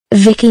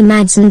Vicky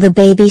Madsen, the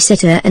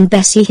babysitter, and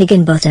Bessie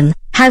Higgenbottom.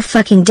 How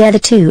fucking dare the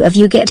two of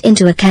you get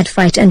into a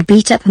catfight and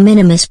beat up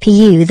Minimus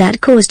PU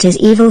that caused his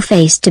evil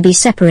face to be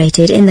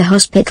separated in the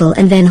hospital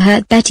and then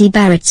hurt Betty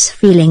Barrett's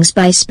feelings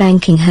by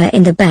spanking her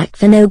in the back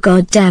for no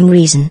goddamn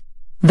reason.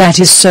 That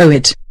is so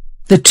it.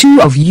 The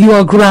two of you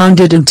are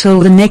grounded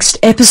until the next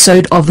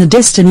episode of the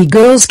Destiny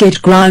Girls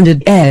Get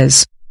Grounded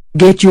airs.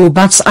 Get your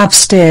butts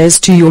upstairs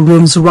to your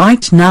rooms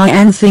right now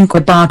and think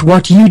about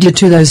what you did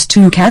to those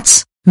two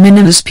cats,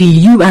 Minimus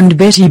PU and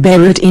Betty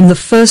Barrett, in the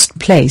first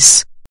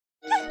place.